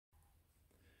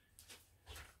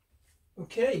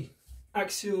Okay,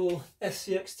 Axial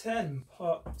SCX10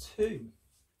 Part 2,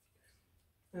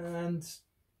 and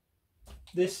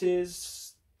this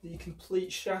is the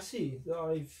complete chassis that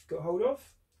I've got hold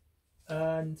of,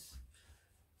 and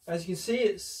as you can see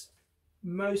it's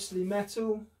mostly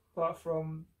metal apart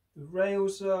from the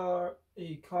rails are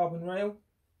a carbon rail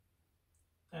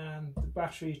and the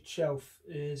battery shelf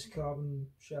is carbon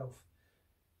shelf.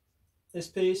 This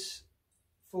piece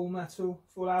full metal,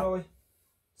 full alloy,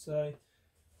 so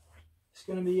it's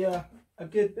going to be a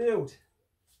good build.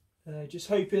 Just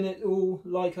hoping it all,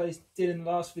 like I did in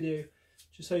the last video,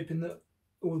 just hoping that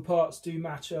all the parts do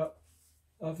match up.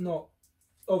 I've not,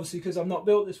 obviously because I've not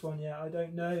built this one yet, I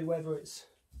don't know whether it's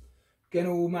going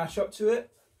to all match up to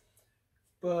it.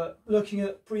 But looking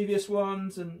at previous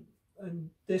ones and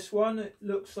this one, it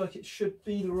looks like it should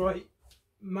be the right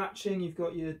matching. You've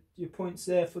got your points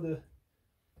there for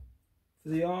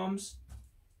the arms,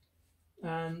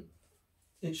 and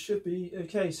it should be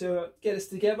okay. So get this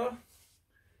together.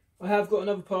 I have got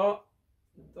another part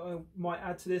that I might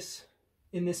add to this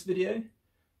in this video,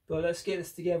 but let's get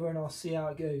this together and I'll see how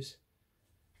it goes.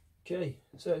 Okay,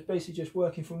 so it's basically just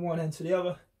working from one end to the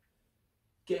other,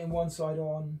 getting one side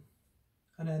on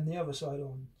and then the other side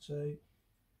on. So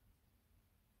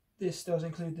this does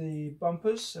include the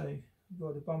bumpers, so we've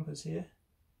got the bumpers here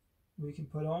we can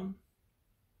put on.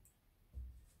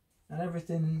 And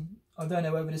everything, I don't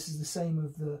know whether this is the same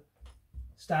with the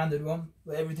standard one,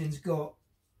 but everything's got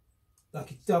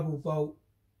like a double bolt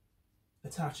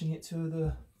attaching it to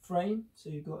the frame. So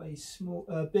you've got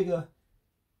a bigger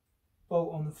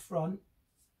bolt on the front.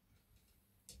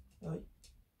 Right,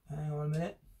 hang on a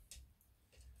minute.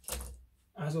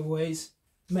 As always,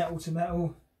 metal to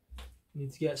metal. You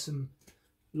need to get some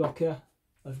locker.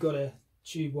 I've got a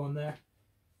tube one there.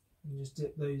 You just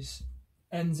dip those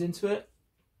ends into it.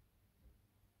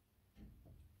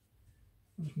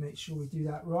 Just make sure we do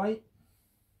that right.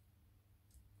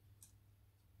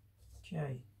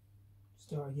 Okay,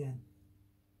 start again.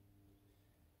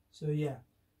 So yeah,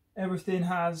 everything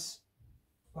has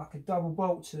like a double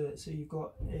bolt to it. So you've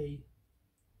got a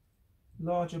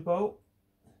larger bolt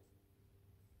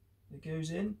that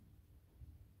goes in.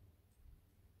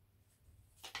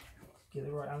 Get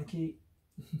the right Allen key.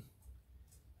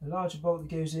 A larger bolt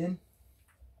that goes in,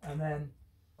 and then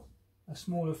a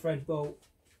smaller thread bolt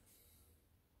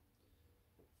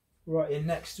right in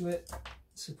next to it,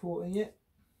 supporting it.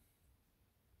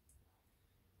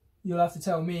 You'll have to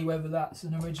tell me whether that's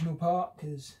an original part,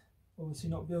 because obviously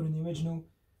not building the original,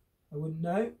 I wouldn't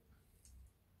know.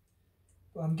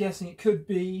 But I'm guessing it could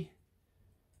be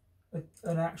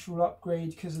an actual upgrade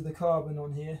because of the carbon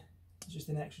on here. It's just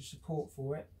an extra support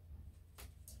for it.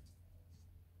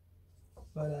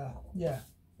 But yeah,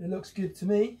 it looks good to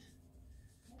me.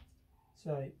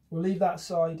 So we'll leave that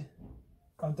side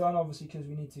undone, obviously, because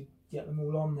we need to get them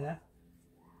all on there.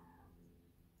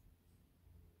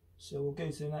 So we'll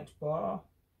go to the next bar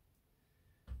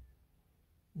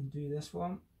and do this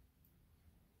one.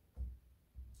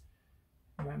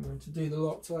 Remembering to do the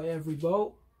Loctite every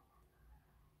bolt,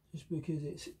 just because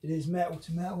it is metal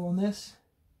to metal on this.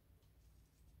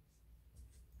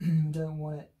 We don't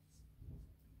want it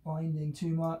binding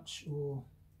too much or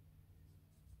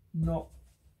not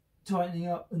tightening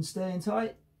up and staying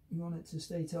tight. We want it to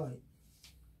stay tight.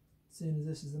 Seeing as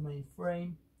this is the main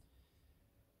frame,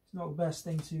 it's not the best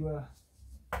thing to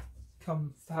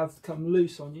have come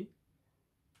loose on you.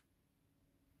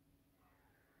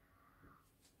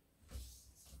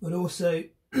 But also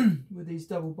with these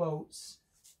double bolts,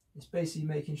 it's basically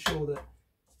making sure that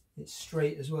it's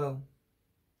straight as well.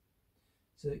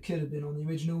 So it could have been on the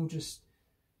original, just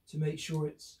to make sure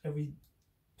it's every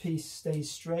piece stays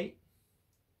straight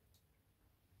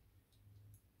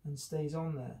and stays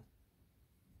on there.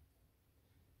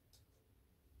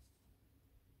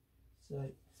 So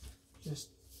just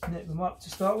knit them up to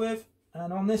start with,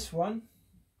 and on this one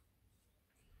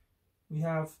we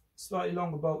have slightly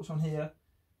longer bolts on here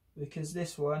because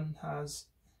this one has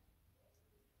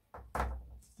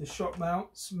the shock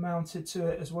mounts mounted to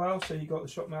it as well. So you've got the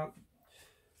shock mount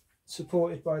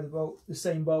supported by the bolt, the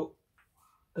same bolt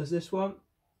as this one.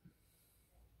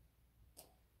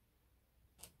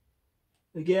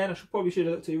 Again, I probably should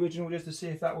have looked at the original just to see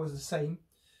if that was the same.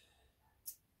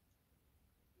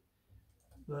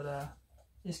 But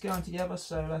it's going together,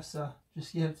 so let's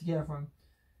just get it together. And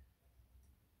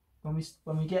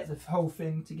when we get the whole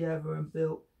thing together and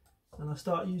built, and I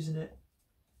start using it,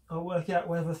 I'll work out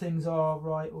whether things are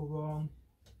right or wrong.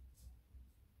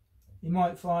 You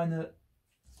might find that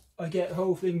I get the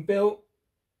whole thing built,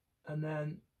 and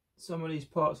then some of these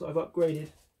parts that I've upgraded,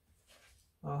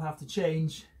 I'll have to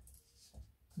change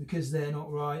because they're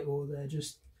not right, or they're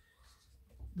just,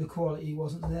 the quality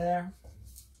wasn't there.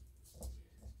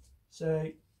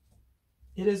 So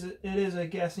it is a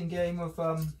guessing game of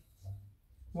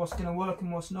what's going to work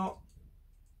and what's not.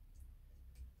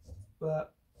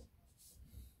 But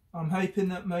I'm hoping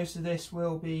that most of this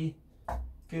will be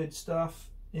good stuff.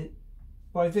 It,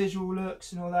 by visual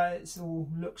looks and all that, it all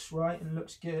looks right and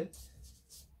looks good.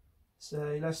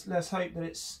 So let's hope that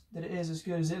it is as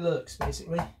good as it looks,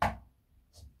 basically.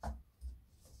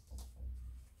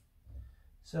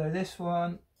 So this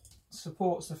one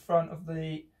supports the front of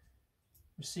the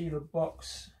receiver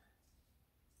box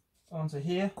onto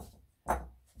here.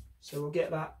 So we'll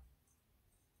get that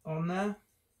on there.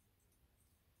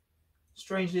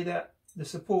 Strangely, that the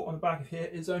support on the back of here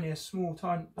is only a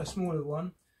smaller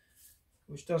one,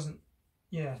 which doesn't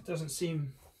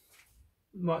seem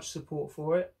much support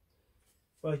for it.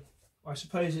 But I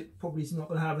suppose it probably is not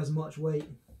going to have as much weight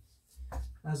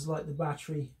as like the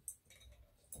battery.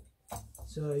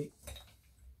 So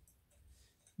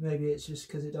maybe it's just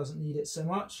because it doesn't need it so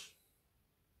much.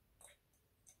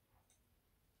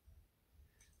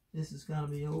 This is going to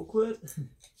be awkward.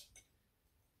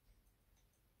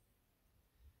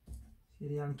 Get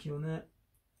the Yankee on there.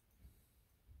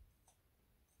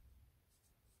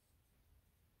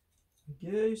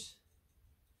 There it goes.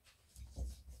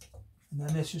 And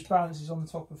then this just balances on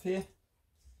the top of here.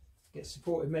 Gets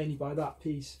supported mainly by that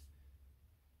piece.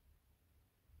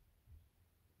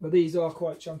 But these are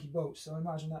quite chunky bolts, so I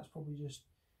imagine that's probably just,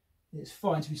 it's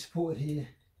fine to be supported here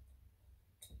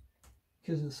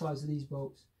because of the size of these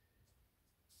bolts.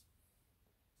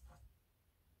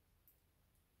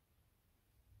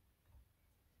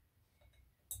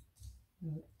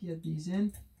 Get these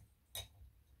in.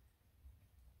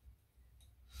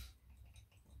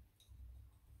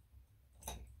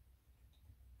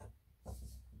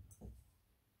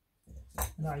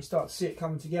 And now you start to see it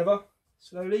coming together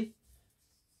slowly.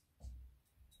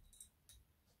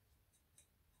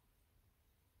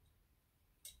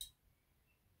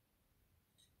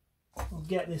 I'll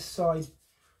get this side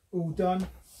all done,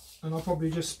 and I'll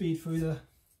probably just speed through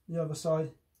the other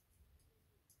side.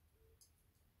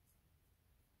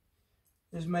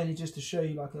 This is mainly just to show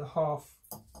you like a half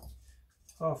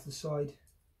the side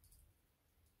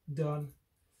done.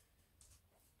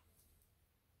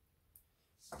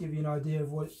 Give you an idea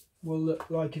of what it will look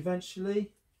like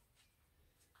eventually.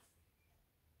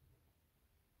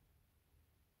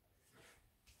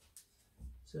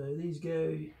 So these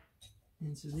go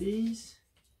into these.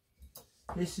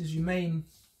 This is your main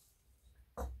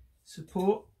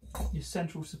support, your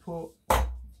central support.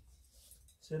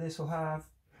 So this will have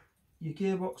your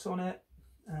gearbox on it,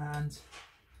 and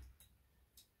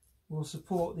will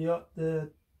support the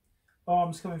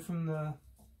arms coming from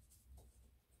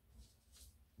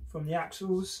the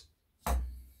axles.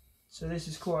 So this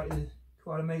is quite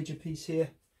a major piece here.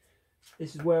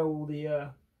 This is where all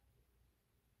the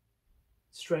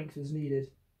strength is needed.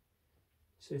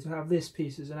 So to have this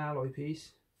piece as an alloy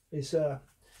piece is a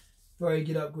very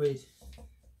good upgrade.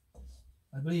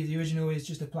 I believe the original is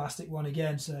just a plastic one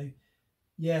again, so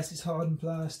yes, it's hardened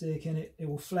plastic and it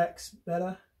will flex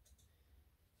better,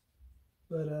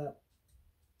 but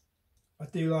I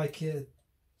do like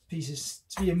pieces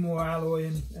to be more alloy,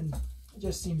 and it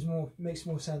just makes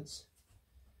more sense.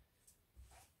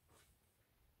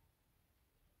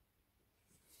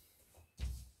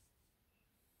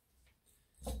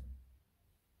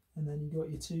 And then you've got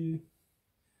your two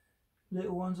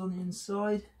little ones on the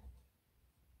inside.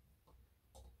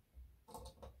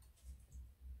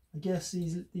 I guess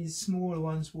these smaller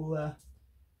ones will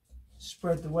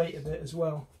spread the weight a bit as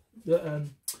well.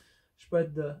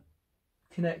 Spread the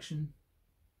connection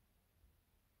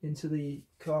into the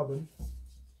carbon,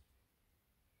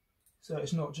 so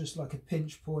it's not just like a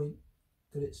pinch point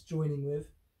that it's joining with.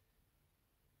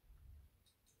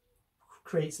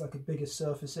 Creates like a bigger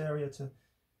surface area to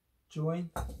join.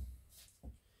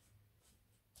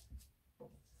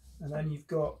 And then you've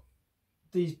got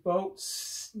these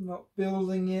bolts, not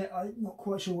building it. I'm not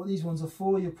quite sure what these ones are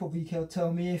for. You'll probably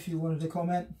tell me if you wanted to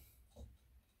comment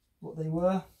what they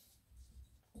were.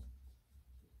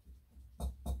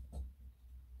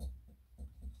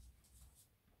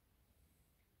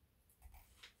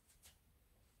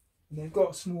 And they've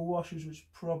got small washers, which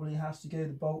probably has to go to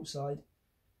the bolt side.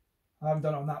 I haven't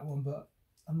done it on that one, but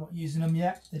I'm not using them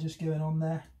yet. They're just going on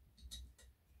there.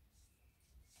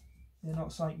 They're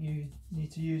not something you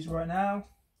need to use right now.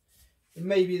 It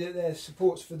may be that there's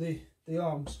supports for the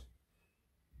arms,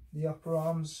 the upper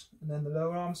arms and then the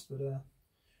lower arms, but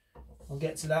I'll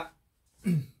get to that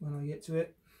when I get to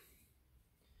it.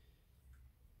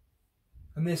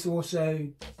 And this also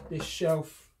this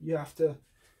shelf you have to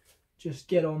just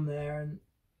get on there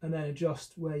and then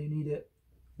adjust where you need it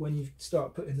when you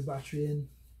start putting the battery in.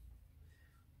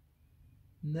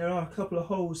 And there are a couple of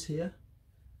holes here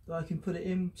that I can put it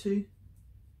into.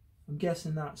 I'm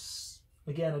guessing that's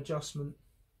again adjustment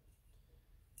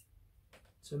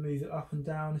to move it up and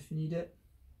down if you need it.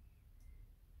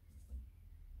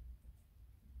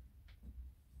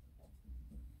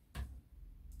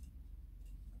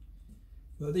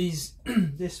 Well, these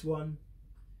this one,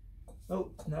 oh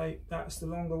no, that's the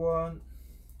longer one,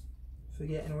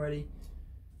 forgetting already.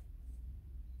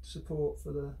 Support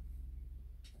for the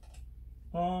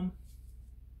arm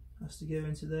has to go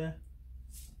into there.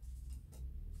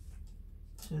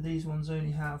 So these ones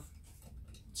only have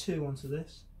 2 onto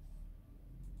this.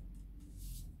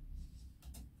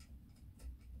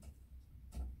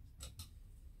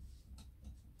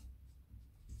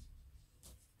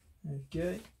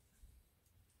 Okay,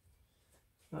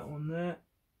 that one there.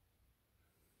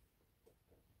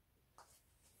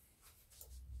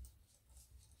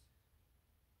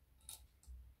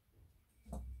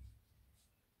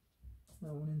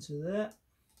 That one into there.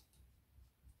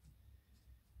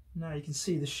 Now you can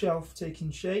see the shelf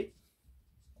taking shape.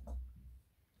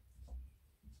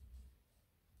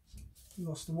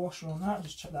 Lost the washer on that,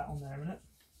 just chuck that on there a minute.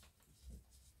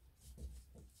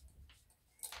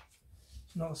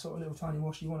 It's not the sort of little tiny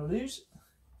washer you want to lose.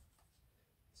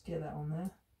 Let's get that on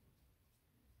there.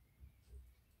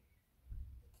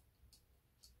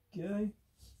 Go.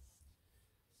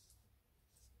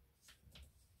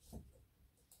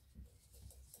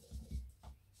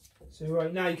 So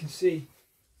right now you can see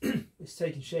it's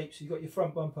taking shape. So you've got your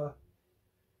front bumper,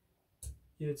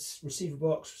 your receiver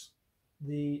box,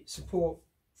 the support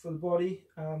for the body,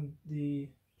 and the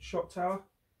shock tower.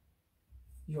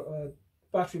 You've got a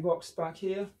battery box back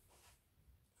here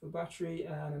for battery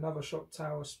and another shock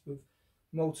tower with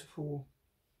multiple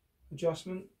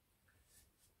adjustment.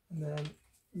 And then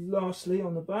lastly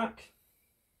on the back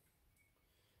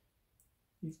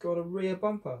you've got a rear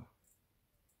bumper.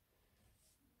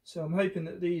 So I'm hoping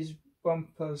that these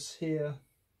bumpers here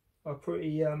are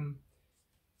pretty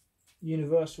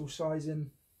universal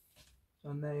sizing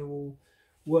and they will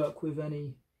work with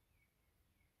any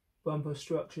bumper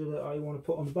structure that I want to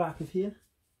put on the back of here,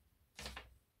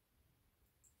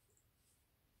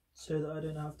 so that I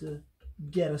don't have to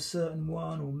get a certain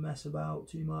one or mess about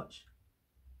too much.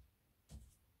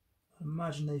 I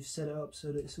imagine they've set it up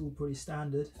so that it's all pretty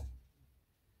standard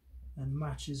and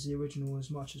matches the original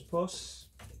as much as possible.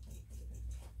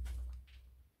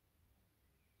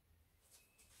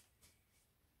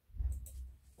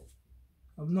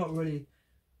 I've not really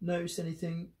noticed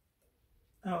anything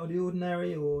out of the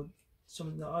ordinary or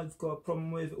something that I've got a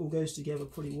problem with. It all goes together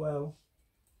pretty well.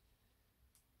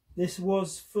 This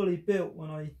was fully built when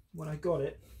I got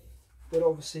it, but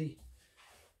obviously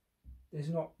they've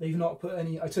not put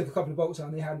any. I took a couple of bolts out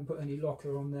and they hadn't put any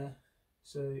locker on there,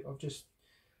 so I've just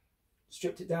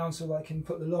stripped it down so I can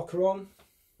put the locker on.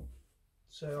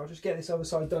 So I'll just get this other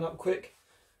side done up quick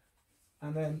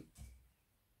and then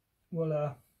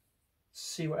we'll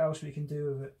see what else we can do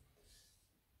with it,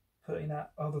 putting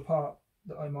that other part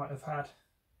that I might have had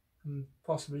and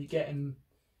possibly getting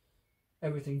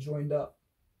everything joined up,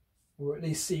 or at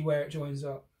least see where it joins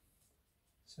up.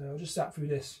 So I'll just zap through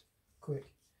this quick.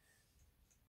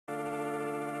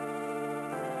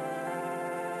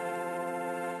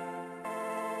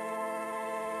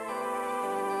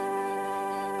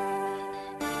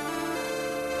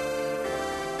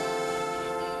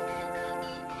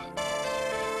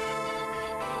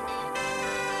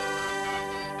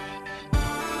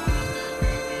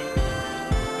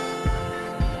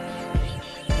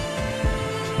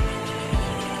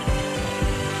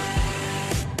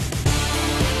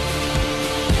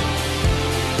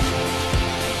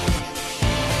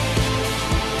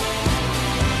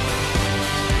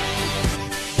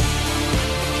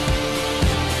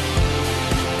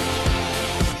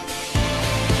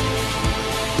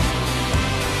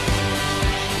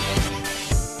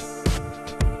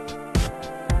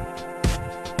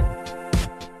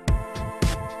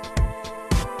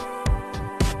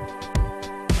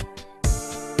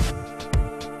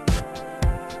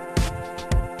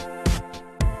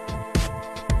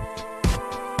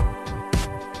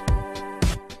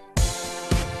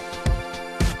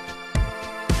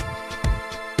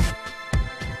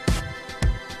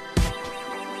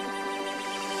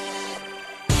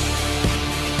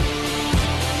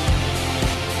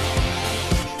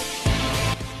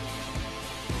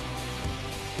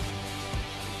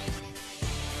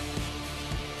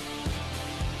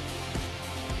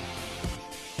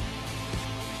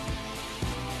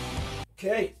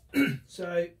 Okay,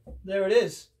 so there it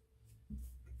is.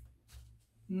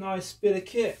 Nice bit of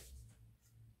kit.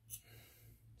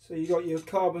 So you got your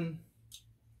carbon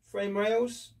frame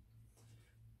rails.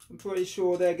 I'm pretty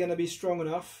sure they're going to be strong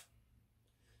enough.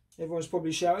 Everyone's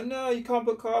probably shouting, no, you can't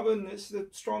put carbon, it's the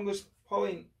strongest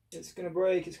point, it's going to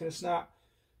break, it's going to snap.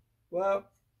 Well,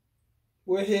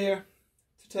 we're here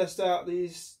to test out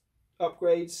these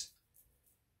upgrades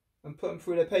and put them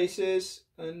through their paces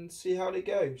and see how they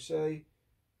go. So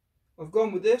I've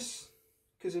gone with this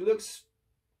because it looks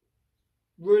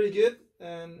really good,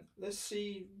 and let's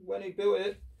see when he built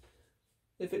it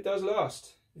if it does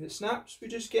last. If it snaps, we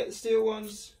just get the steel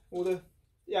ones or the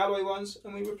alloy ones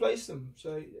and we replace them.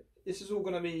 So this is all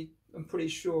going to be, I'm pretty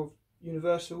sure,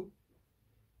 universal.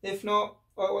 If not,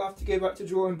 I will have to go back to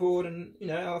drawing board and, you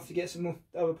know, I'll have to get some more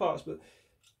other parts, but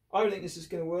I think this is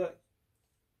going to work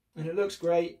and it looks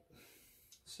great.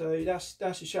 So that's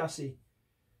your chassis.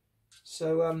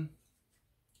 So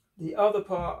the other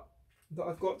part that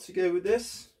I've got to go with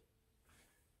this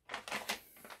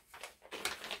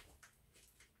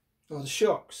are the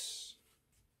shocks.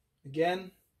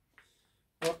 Again,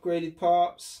 upgraded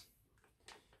parts.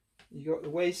 You got the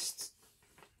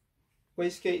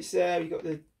wastegates there, you got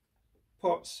the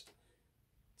pots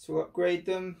to upgrade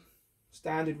them.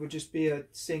 Standard would just be a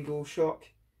single shock.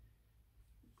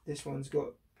 This one's got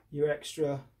your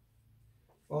extra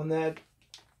on there.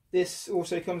 This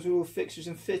also comes with all fixtures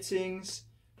and fittings,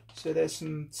 so there's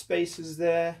some spacers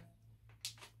there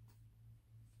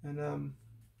and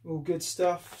all good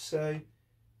stuff. So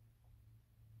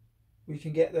we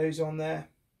can get those on there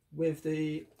with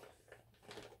the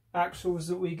axles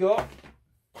that we got.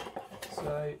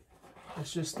 So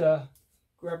let's just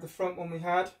grab the front one we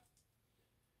had,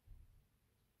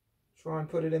 try and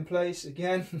put it in place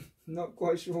again. Not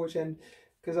quite sure which end,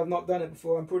 because I've not done it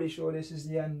before. I'm pretty sure this is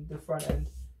the end, the front end,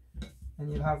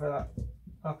 and you'll have that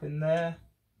up in there,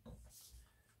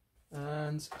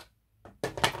 and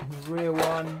the rear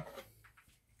one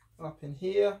up in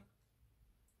here.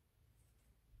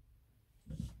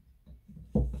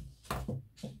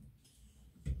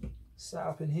 Set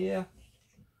up in here.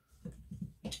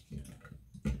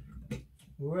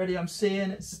 Already I'm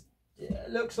seeing it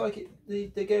looks like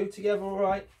they go together all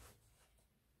right.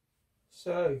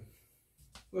 So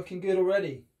looking good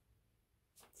already.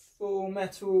 Full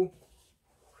metal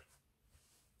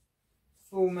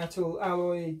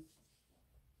alloy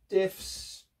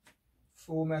diffs,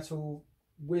 full metal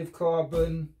with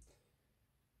carbon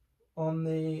on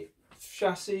the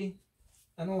chassis,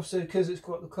 and also because it's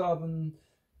got the carbon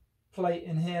plate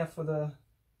in here for the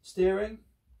steering,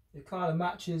 it kind of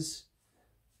matches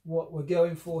what we're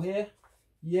going for here.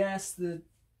 Yes, the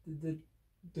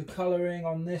colouring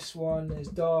on this one is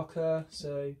darker,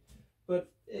 so,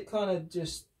 but it kind of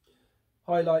just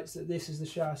highlights that this is the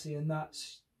chassis and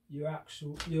that's your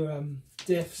actual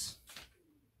diffs.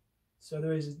 So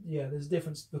there is there's a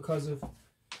difference because of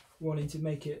wanting to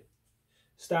make it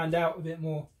stand out a bit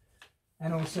more.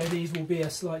 And also these will be a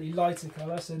slightly lighter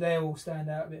colour, so they will stand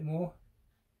out a bit more.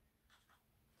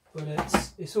 But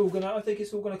it's all gonna, I think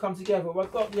it's all gonna come together. Well,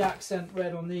 I've got the accent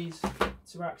red on these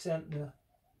to accent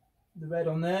the red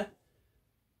on there,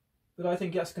 but I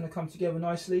think that's gonna come together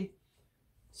nicely.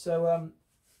 So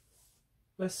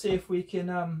let's see if we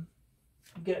can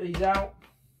get these out,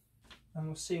 and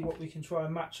we'll see what we can try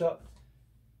and match up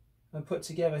and put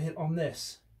together on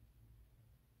this.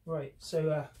 Right,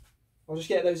 so I'll just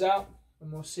get those out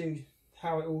and we'll see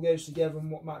how it all goes together and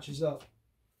what matches up.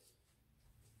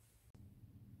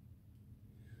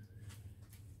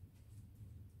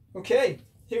 Okay,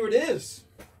 here it is.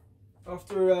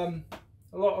 After a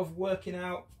lot of working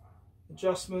out,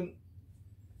 adjustment,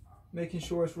 making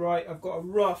sure it's right, I've got a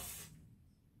rough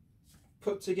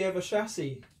put together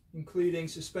chassis, including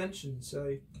suspension.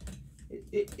 So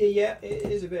it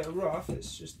is a bit of rough.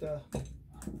 It's just a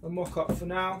mock-up for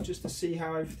now, just to see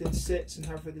how everything sits and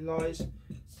how everything lies.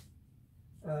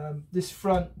 This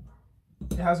front,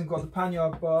 it hasn't got the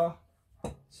panniard bar,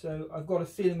 so I've got a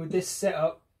feeling with this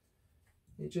setup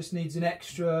it just needs an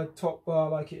extra top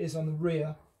bar like it is on the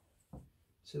rear,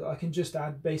 so that I can just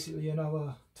add basically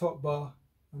another top bar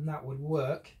and that would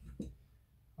work.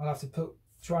 I'll have to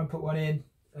try and put one in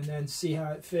and then see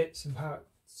how it fits and how it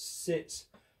sits.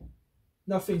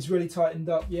 Nothing's really tightened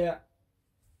up yet.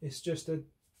 It's just a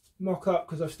mock-up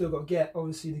because I've still got to get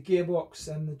obviously the gearbox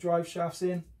and the drive shafts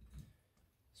in.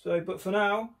 So, but for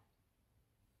now,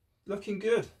 looking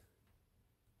good.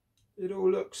 It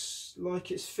all looks like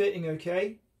it's fitting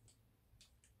okay.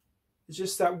 It's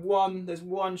just that there's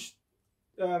one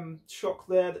shock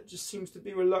there that just seems to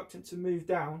be reluctant to move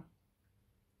down.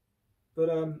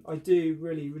 but I do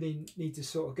really need to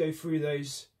sort of go through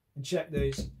those and check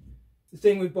those. The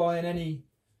thing with buying any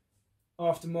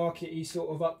aftermarket-y sort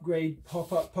of upgrade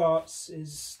pop-up parts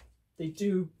is they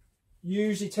do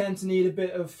usually tend to need a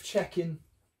bit of checking,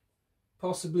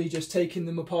 possibly just taking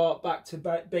them apart back to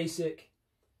basic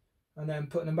and then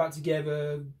putting them back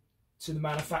together to the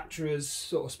manufacturer's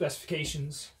sort of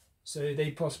specifications. So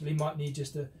they possibly might need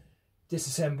just to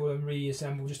disassemble and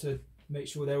reassemble just to make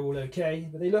sure they're all okay.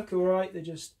 But they look alright, they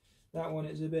just, that one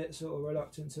is a bit sort of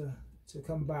reluctant to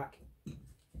come back.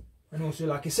 And also,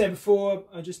 like I said before,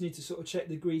 I just need to sort of check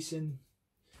the grease in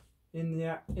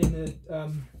the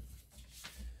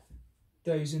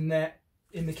those in there,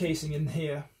 in the casing in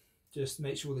here, just to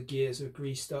make sure the gears are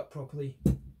greased up properly.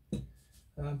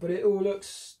 But it all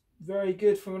looks very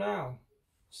good for now.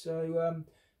 So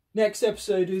next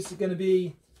episode is going to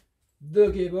be the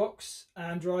gearbox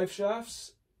and drive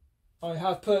shafts. I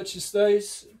have purchased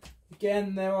those.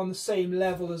 Again, they're on the same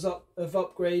level as of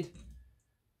upgrade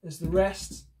as the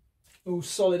rest. All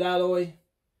solid alloy,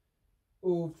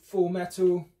 all full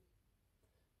metal.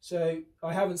 So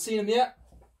I haven't seen them yet,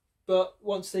 but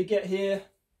once they get here,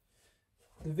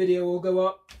 the video will go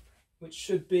up, which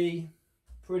should be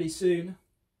pretty soon,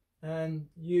 and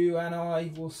you and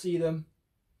I will see them,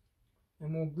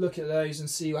 and we'll look at those and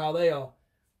see how they are.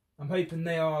 I'm hoping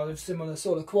they are of similar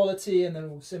sort of quality and they're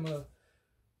all similar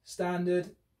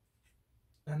standard,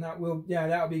 and that will, yeah,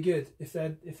 that'll be good. If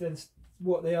they're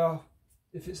what they are,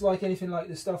 if it's like anything like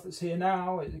the stuff that's here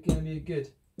now, it's going to be a good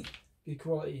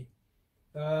quality.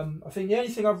 I think the only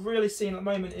thing I've really seen at the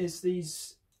moment is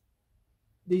these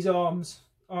arms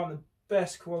aren't the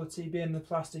best quality, being the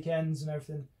plastic ends and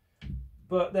everything,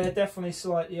 but they're definitely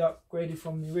slightly upgraded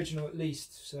from the original at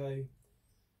least, so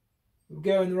we're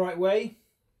going the right way.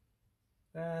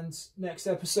 And next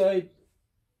episode,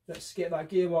 let's get that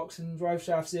gearbox and drive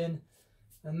shafts in,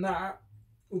 and that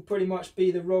will pretty much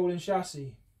be the rolling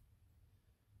chassis.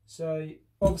 So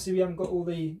obviously we haven't got all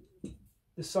the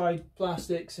side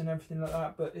plastics and everything like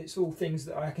that, but it's all things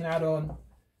that I can add on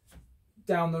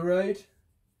down the road.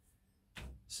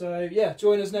 So yeah,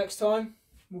 join us next time.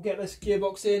 We'll get this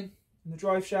gearbox in and the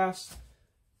drive shafts,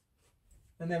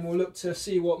 and then we'll look to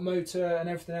see what motor and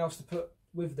everything else to put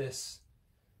with this.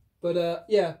 But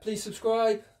yeah, please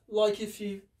subscribe, like if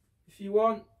you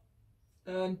want,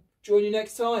 and join you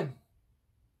next time.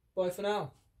 Bye for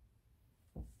now.